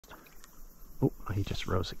Oh, he just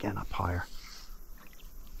rose again up higher.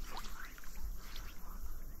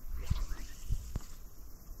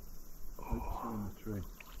 Oh,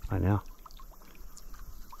 I know.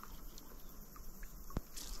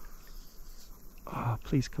 Oh,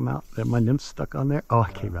 please come out. There, my nymph's stuck on there. Oh,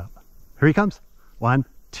 I came out. Here he comes. 1,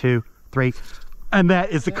 2, 3. And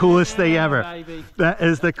that is the coolest thing ever. Baby. That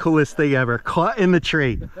is the coolest thing ever. Caught in the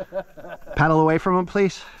tree. Paddle away from him,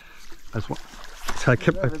 please. That's what. So I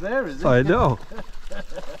kept. Over there, is it? I know.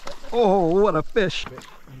 Oh, what a fish!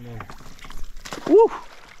 Woo!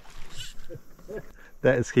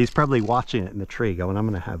 That is. He's probably watching it in the tree, going, "I'm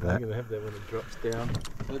going to have that." I'm going to have that when it drops down.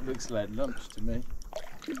 That looks like lunch to me.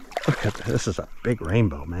 Look at this. This is a big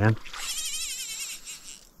rainbow, man.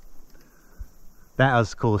 That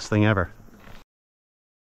was the coolest thing ever.